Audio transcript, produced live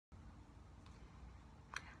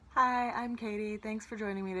Hi, I'm Katie. Thanks for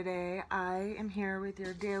joining me today. I am here with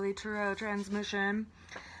your daily tarot transmission.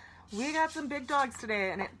 We got some big dogs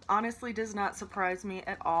today, and it honestly does not surprise me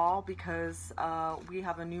at all because we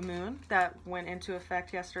have a new moon that went into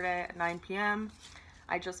effect yesterday at 9 p.m.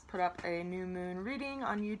 I just put up a new moon reading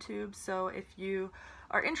on YouTube, so if you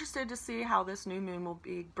are interested to see how this new moon will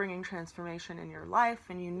be bringing transformation in your life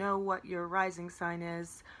and you know what your rising sign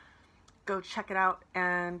is, go check it out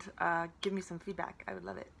and give me some feedback. I would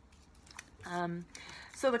love it.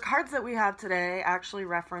 So the cards that we have today actually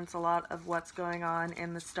reference a lot of what's going on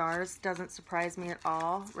in the stars. Doesn't surprise me at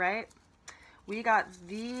all, right? We got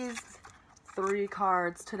these three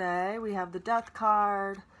cards today. We have the Death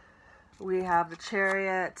card, we have the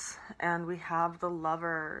Chariot, and we have the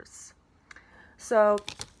Lovers. So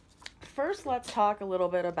first let's talk a little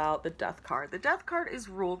bit about the Death card. The Death card is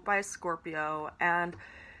ruled by Scorpio, and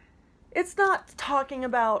it's not talking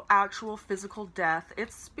about actual physical death.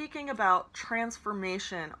 It's speaking about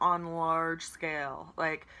transformation on large scale.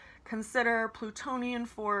 Like, consider plutonian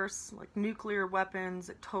force, like nuclear weapons.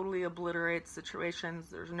 It totally obliterates situations.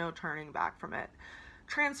 There's no turning back from it.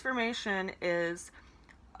 Transformation is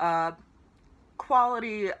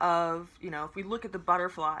quality of, if we look at the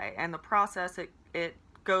butterfly and the process it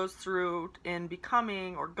goes through in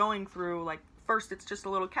becoming or going through, like first it's just a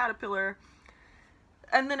little caterpillar,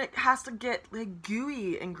 and then it has to get like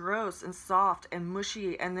gooey and gross and soft and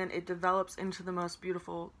mushy, and then it develops into the most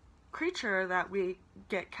beautiful creature that we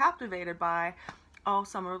get captivated by all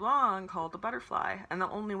summer long, called the butterfly. And the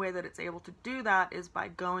only way that it's able to do that is by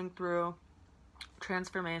going through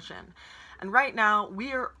transformation. And right now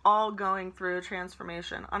we are all going through a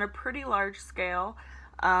transformation on a pretty large scale.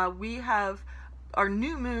 We have our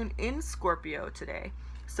new moon in Scorpio today.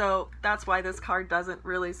 So that's why this card doesn't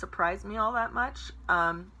really surprise me all that much.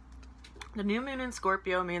 The new moon in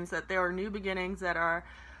Scorpio means that there are new beginnings that are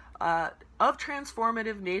of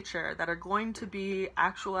transformative nature that are going to be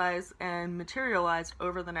actualized and materialized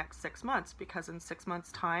over the next 6 months, because in 6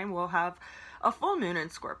 months' time we'll have a full moon in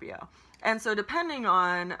Scorpio. And so depending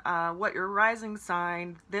on what your rising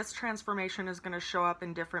sign, this transformation is going to show up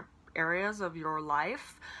in different areas of your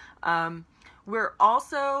life. We're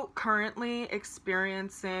also currently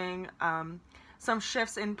experiencing some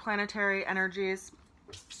shifts in planetary energies,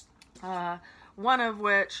 one of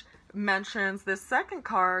which mentions this second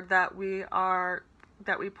card that we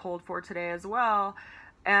pulled for today as well.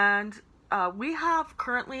 And we have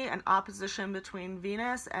currently an opposition between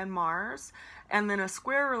Venus and Mars, and then a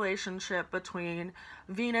square relationship between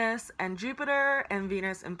Venus and Jupiter and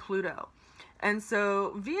Venus and Pluto. And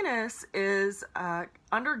so Venus is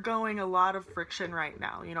undergoing a lot of friction right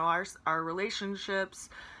now. Our relationships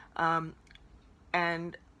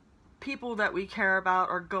and people that we care about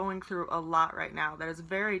are going through a lot right now that is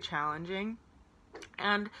very challenging.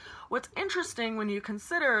 And what's interesting when you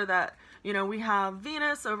consider that, we have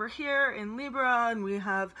Venus over here in Libra, and we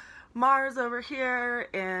have Mars over here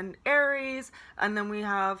in Aries, and then we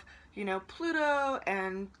have Pluto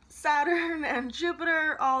and Saturn and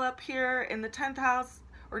Jupiter all up here in the 10th house,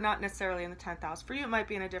 or not necessarily in the 10th house. For you, it might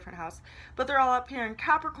be in a different house, but they're all up here in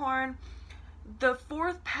Capricorn. The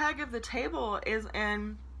fourth peg of the table is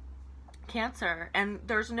in Cancer, and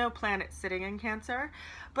there's no planet sitting in Cancer,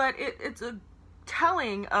 but it's a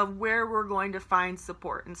telling of where we're going to find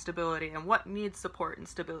support and stability and what needs support and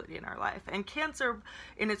stability in our life. And Cancer,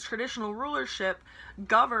 in its traditional rulership,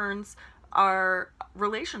 governs our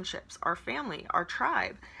relationships, our family, our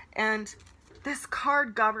tribe, and this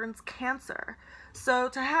card governs Cancer. So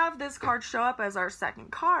to have this card show up as our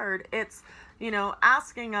second card, it's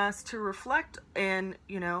asking us to reflect in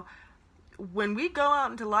when we go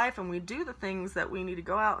out into life and we do the things that we need to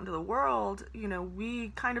go out into the world, we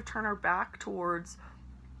kind of turn our back towards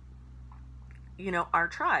our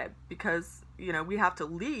tribe, because we have to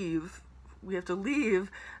leave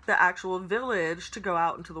the actual village to go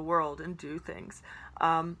out into the world and do things.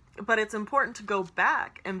 But it's important to go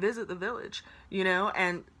back and visit the village,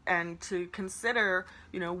 and to consider,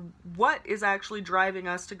 what is actually driving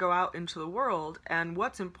us to go out into the world, and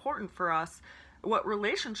what's important for us, what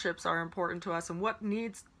relationships are important to us, and what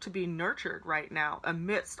needs to be nurtured right now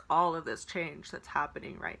amidst all of this change that's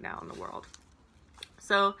happening right now in the world.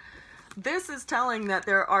 So this is telling that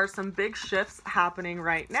there are some big shifts happening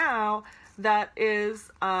right now that is,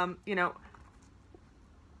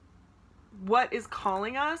 what is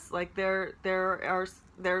calling us. Like there's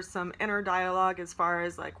some inner dialogue as far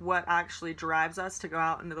as like what actually drives us to go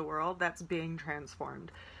out into the world that's being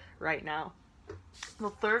transformed right now. The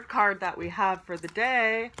third card that we have for the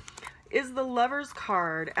day is the Lovers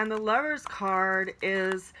card, and the Lovers card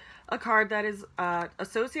is a card that is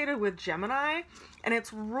associated with Gemini, and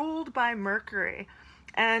it's ruled by Mercury.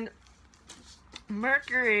 And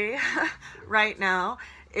Mercury right now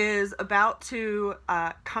is about to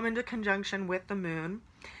come into conjunction with the moon.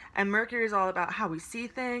 And Mercury is all about how we see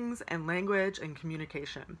things and language and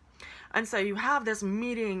communication. And so you have this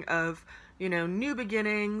meeting of, you know, new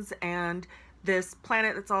beginnings and this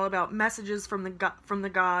planet that's all about messages from the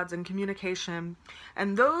gods and communication.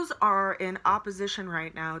 And those are in opposition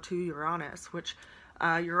right now to Uranus, which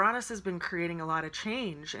Uranus has been creating a lot of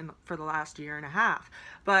change for the last year and a half.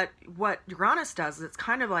 But what Uranus does is it's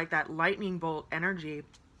kind of like that lightning bolt energy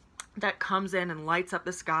that comes in and lights up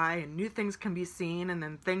the sky, and new things can be seen, and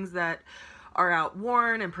then things that are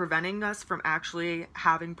outworn and preventing us from actually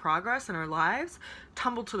having progress in our lives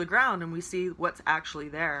tumble to the ground, and we see what's actually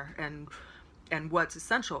there and what's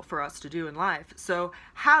essential for us to do in life. So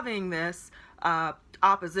having this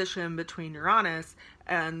opposition between Uranus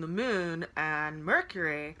and the moon and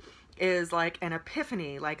Mercury is like an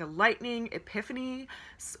epiphany, like a lightning epiphany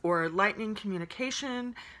or lightning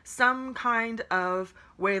communication, some kind of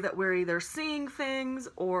way that we're either seeing things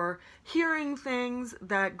or hearing things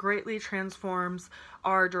that greatly transforms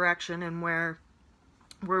our direction and where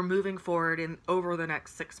we're moving forward in over the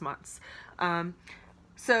next 6 months.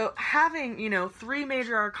 So having, you know, 3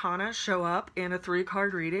 major arcana show up in a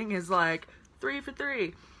 3-card reading is like 3 for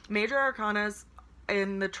 3. Major arcanas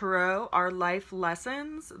in the tarot are life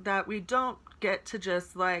lessons that we don't get to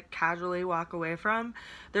just like casually walk away from.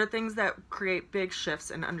 They're things that create big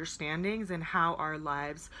shifts and understandings in how our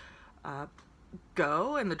lives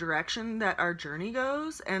go and the direction that our journey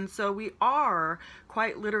goes. And so we are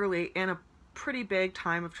quite literally in a pretty big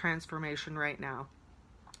time of transformation right now.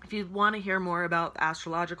 If you want to hear more about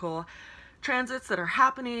astrological transits that are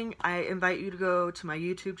happening, I invite you to go to my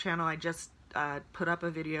YouTube channel. I just put up a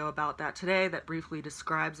video about that today that briefly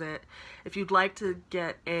describes it. If you'd like to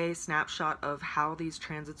get a snapshot of how these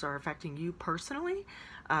transits are affecting you personally,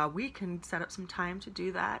 we can set up some time to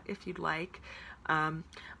do that if you'd like.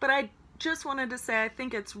 But I just wanted to say I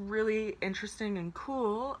think it's really interesting and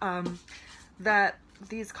cool that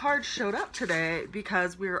these cards showed up today,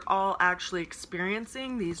 because we're all actually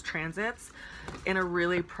experiencing these transits in a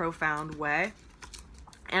really profound way.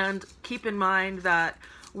 And keep in mind that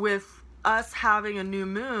with us having a new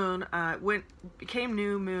moon, became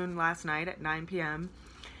new moon last night at 9 p.m.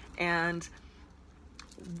 and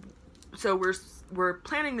so we're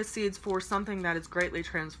planting the seeds for something that is greatly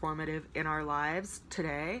transformative in our lives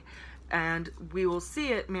today, and we will see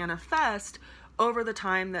it manifest over the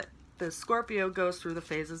time that the Scorpio goes through the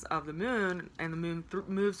phases of the moon, and the moon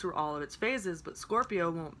moves through all of its phases, but Scorpio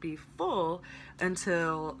won't be full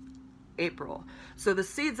until April. So the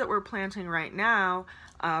seeds that we're planting right now,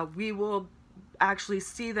 we will actually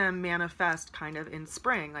see them manifest kind of in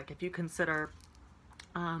spring. Like if you consider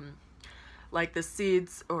like the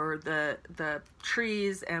seeds or the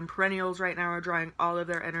trees and perennials right now are drawing all of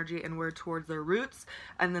their energy inward towards their roots,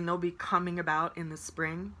 and then they'll be coming about in the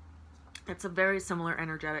spring. It's a very similar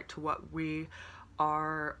energetic to what we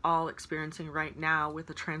are all experiencing right now with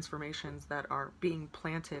the transformations that are being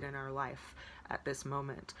planted in our life at this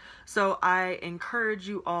moment. So I encourage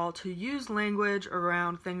you all to use language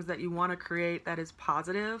around things that you want to create that is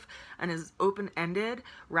positive and is open-ended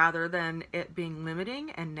rather than it being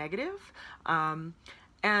limiting and negative,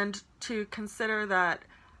 and to consider that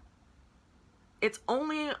it's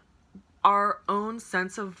only our own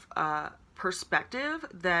sense of perspective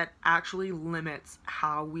that actually limits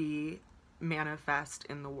how we manifest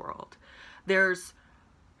in the world. There's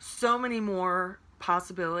so many more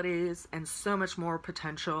possibilities and so much more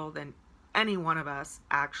potential than any one of us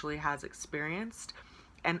actually has experienced,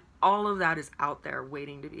 and all of that is out there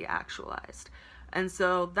waiting to be actualized. And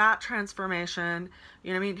so that transformation,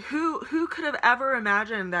 you know, I mean, who could have ever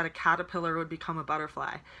imagined that a caterpillar would become a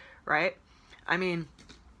butterfly, right? I mean,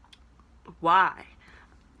 why?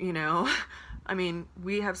 You know, I mean,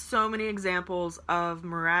 we have so many examples of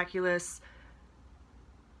miraculous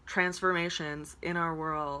transformations in our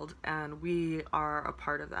world, and we are a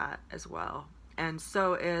part of that as well. And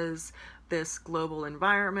so is this global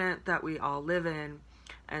environment that we all live in.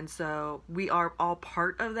 And so we are all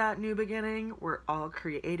part of that new beginning. We're all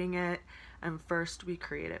creating it, and first we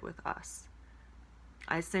create it with us.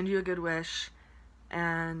 I send you a good wish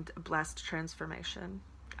and a blessed transformation.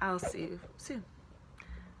 I'll see you soon.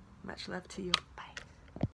 Much love to you. Bye.